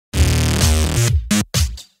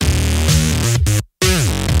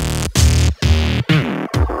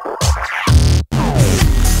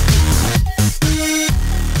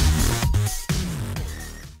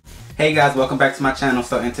Hey guys, welcome back to my channel.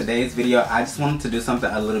 So in today's video, I just wanted to do something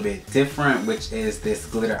a little bit different, which is this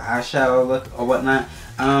glitter eyeshadow look or whatnot.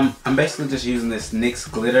 I'm basically just using this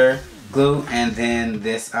NYX glitter glue and then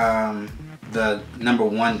this the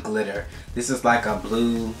 #1 glitter. This is like a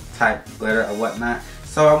blue type glitter or whatnot.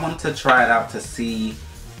 So I wanted to try it out to see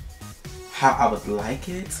how I would like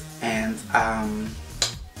it, and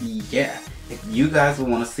yeah, if you guys would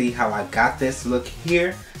want to see how I got this look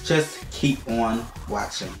here, just keep on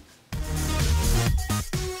watching.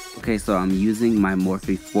 Okay, so I'm using my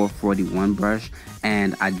Morphe 441 brush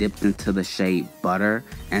and I dipped into the shade Butter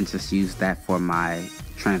and just used that for my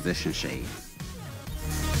transition shade.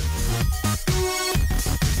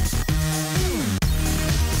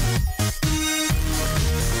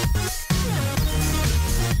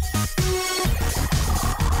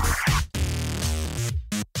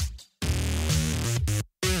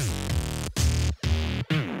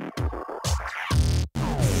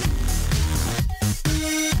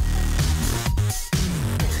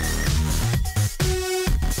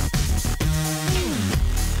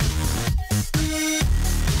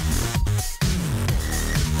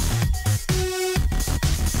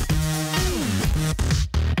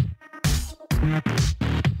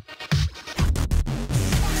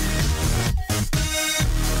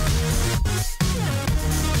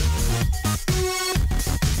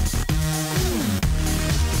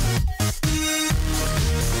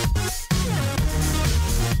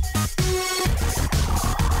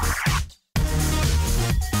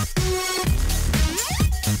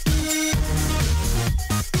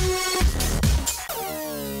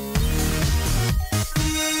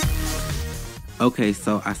 Okay,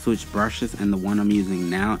 so I switched brushes and the one I'm using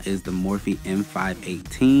now is the Morphe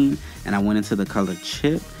M518 and I went into the color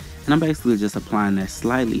Chip and I'm basically just applying that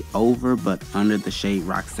slightly over but under the shade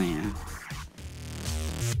Roxanne.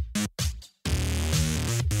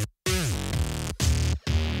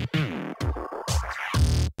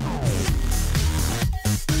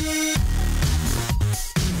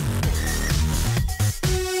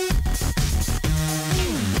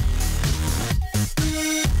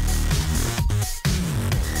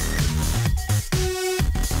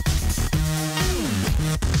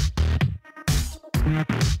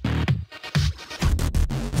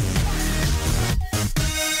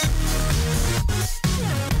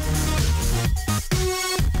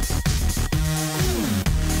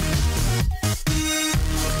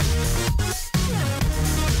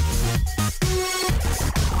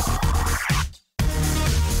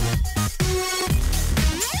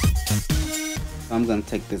 I'm going to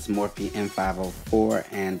take this Morphe M504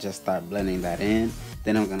 and just start blending that in.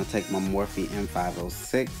 Then I'm going to take my Morphe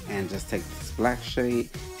M506 and just take this black shade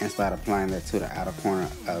and start applying that to the outer corner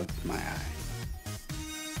of my eye.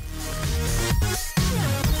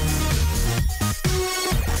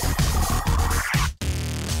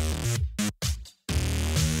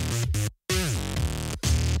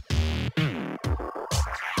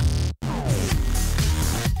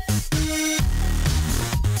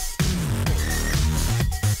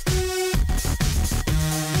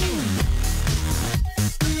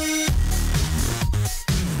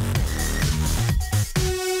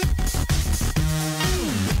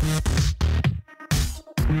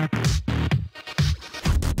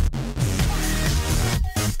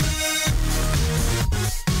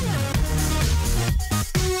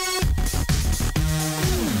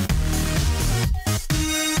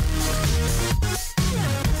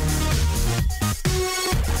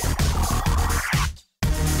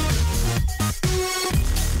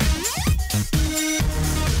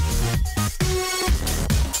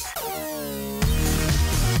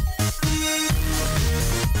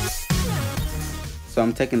 So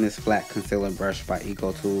I'm taking this flat concealer brush by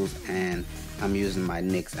Eco Tools and I'm using my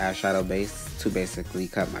NYX eyeshadow base to basically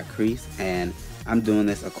cut my crease, and I'm doing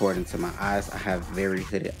this according to my eyes. I have very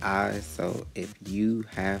hooded eyes, so if you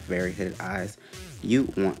have very hooded eyes,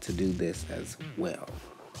 you want to do this as well.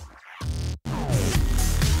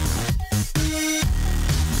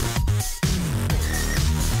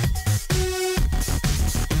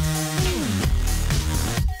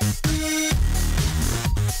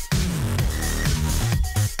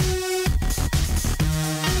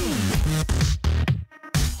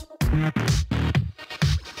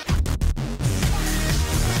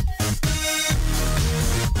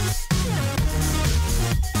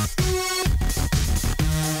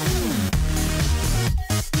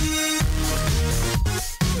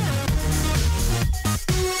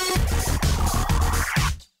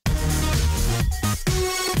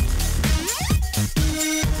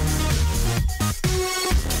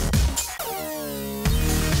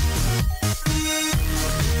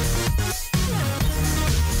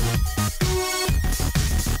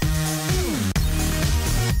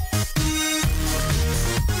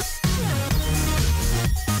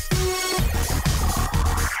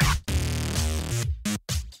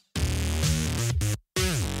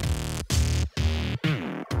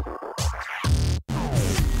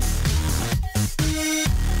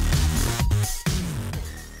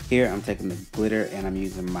 Here I'm taking the glitter and I'm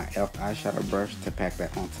using my e.l.f. eyeshadow brush to pack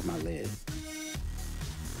that onto my lid.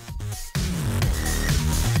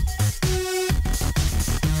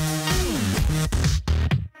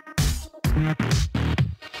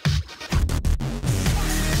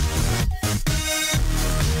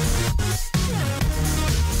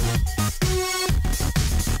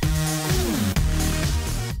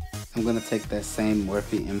 I'm going to take that same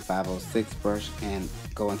Morphe M506 brush and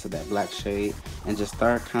go into that black shade and just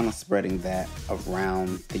start kind of spreading that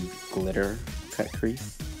around the glitter cut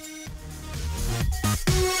crease.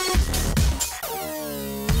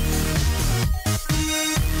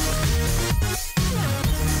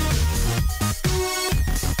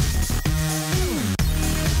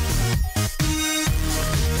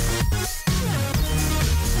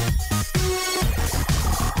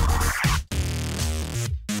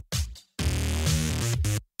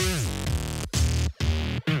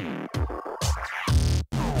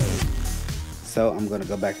 So I'm going to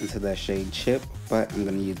go back into that shade Chip, but I'm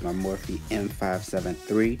going to use my Morphe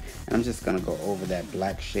M573 and I'm just going to go over that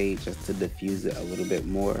black shade just to diffuse it a little bit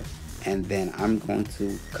more, and then I'm going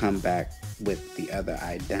to come back with the other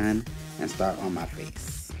eye done and start on my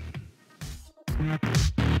face.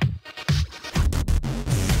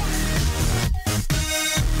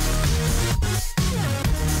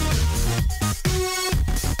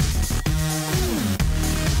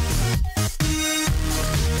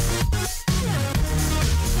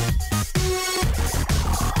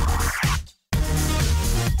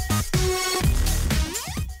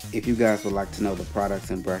 If you guys would like to know the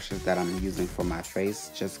products and brushes that I'm using for my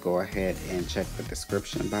face, just go ahead and check the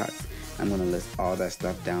description box. I'm going to list all that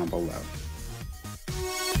stuff down below.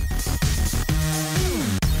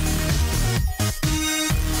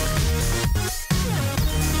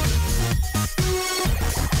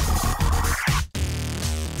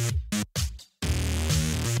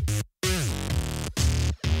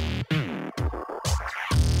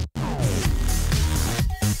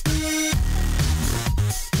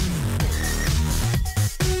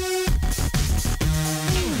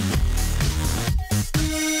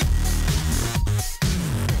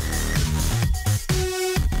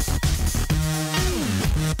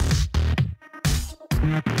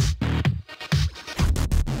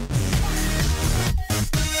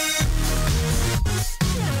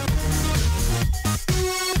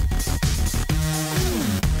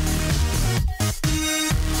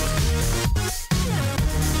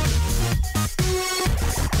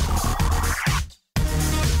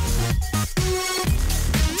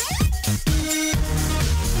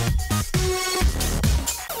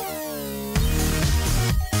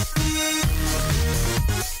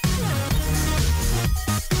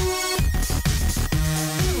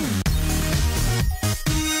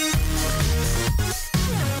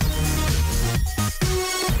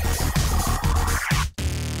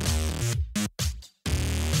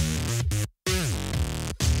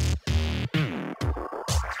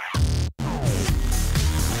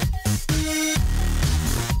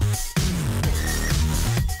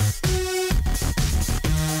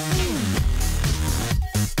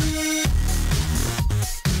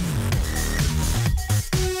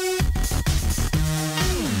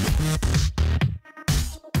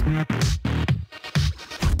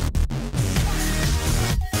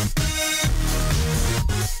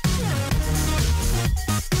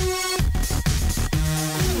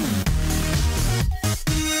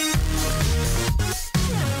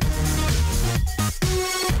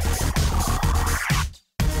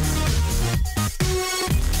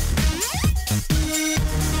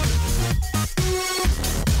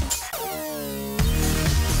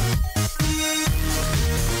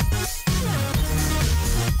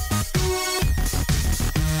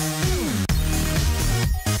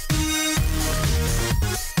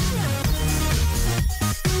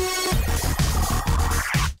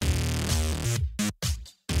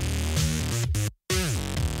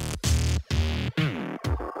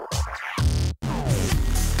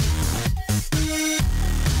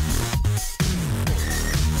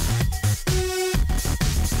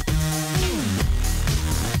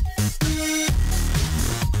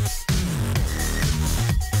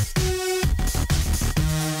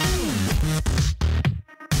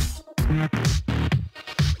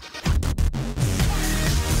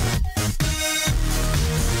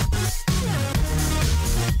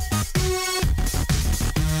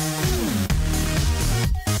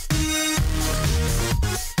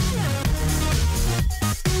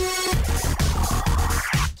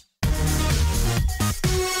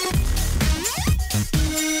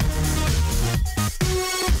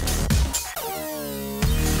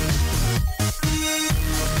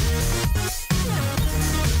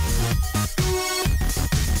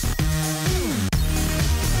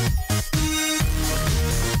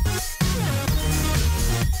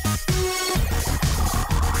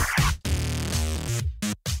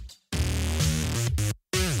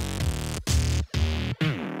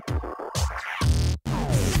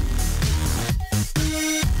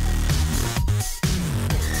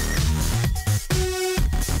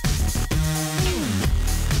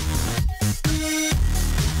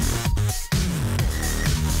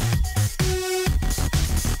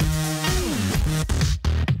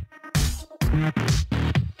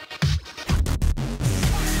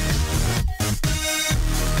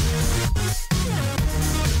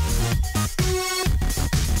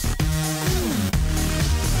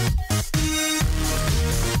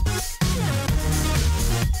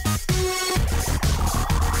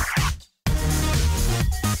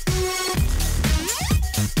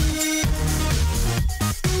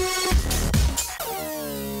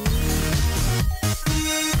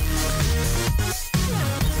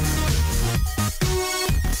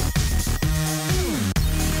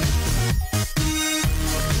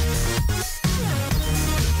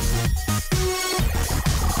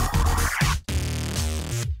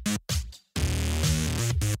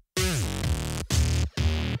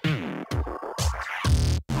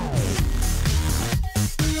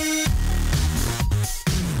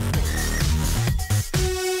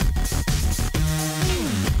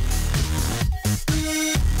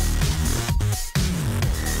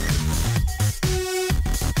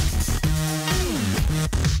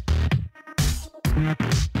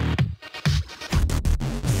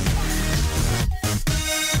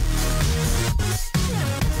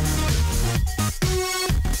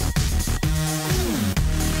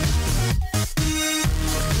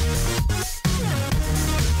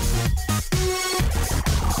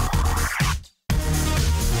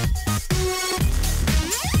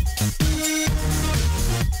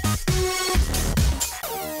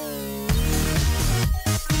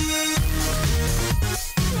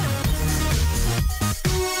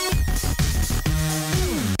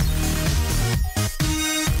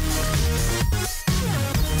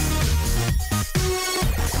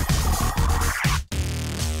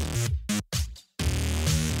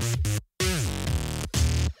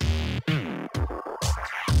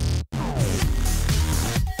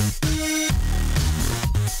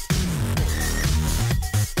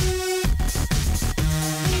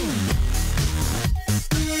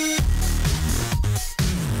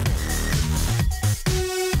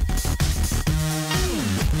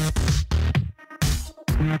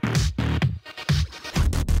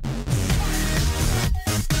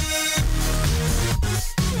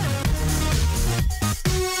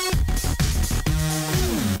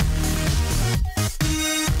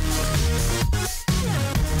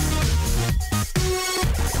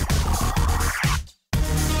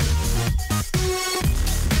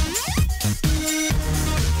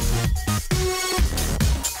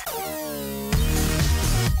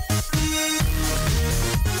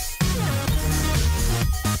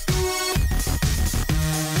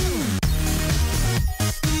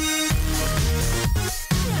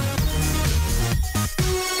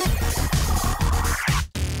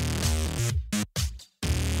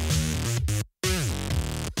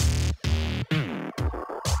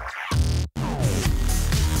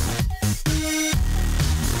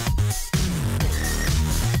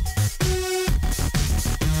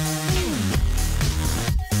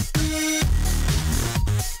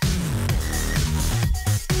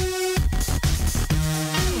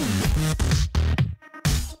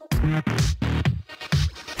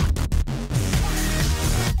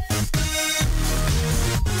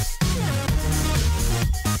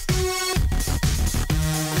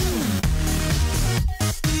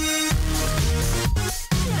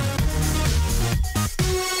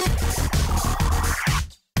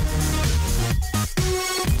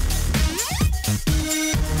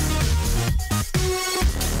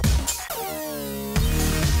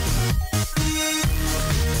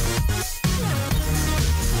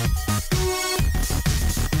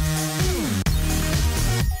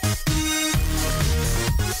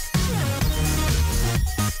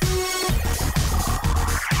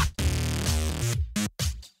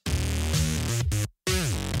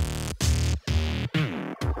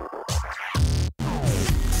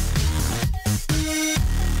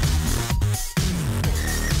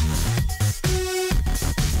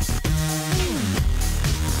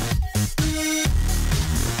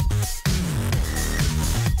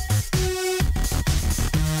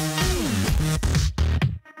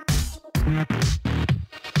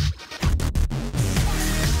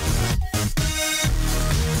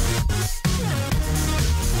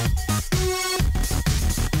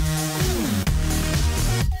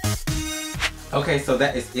 Okay, so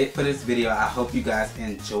that is it for this video. I hope you guys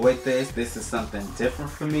enjoyed this. This is something different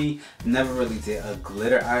for me. Never really did a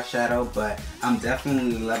glitter eyeshadow, but I'm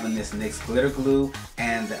definitely loving this NYX glitter glue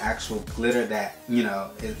and the actual glitter that, you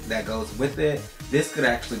know, that goes with it. This could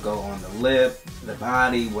actually go on the lip, the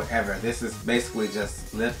body, wherever. This is basically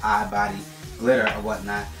just lip, eye, body glitter or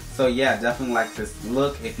whatnot. So yeah, definitely like this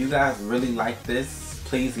look. If you guys really like this,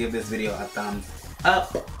 please give this video a thumbs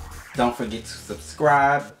up. Don't forget to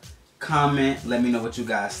subscribe, comment, let me know what you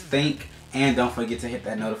guys think, and don't forget to hit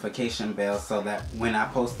that notification bell so that when I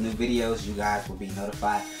post new videos, you guys will be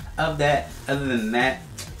notified of that. Other than that,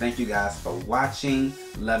 thank you guys for watching.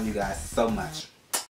 Love you guys so much.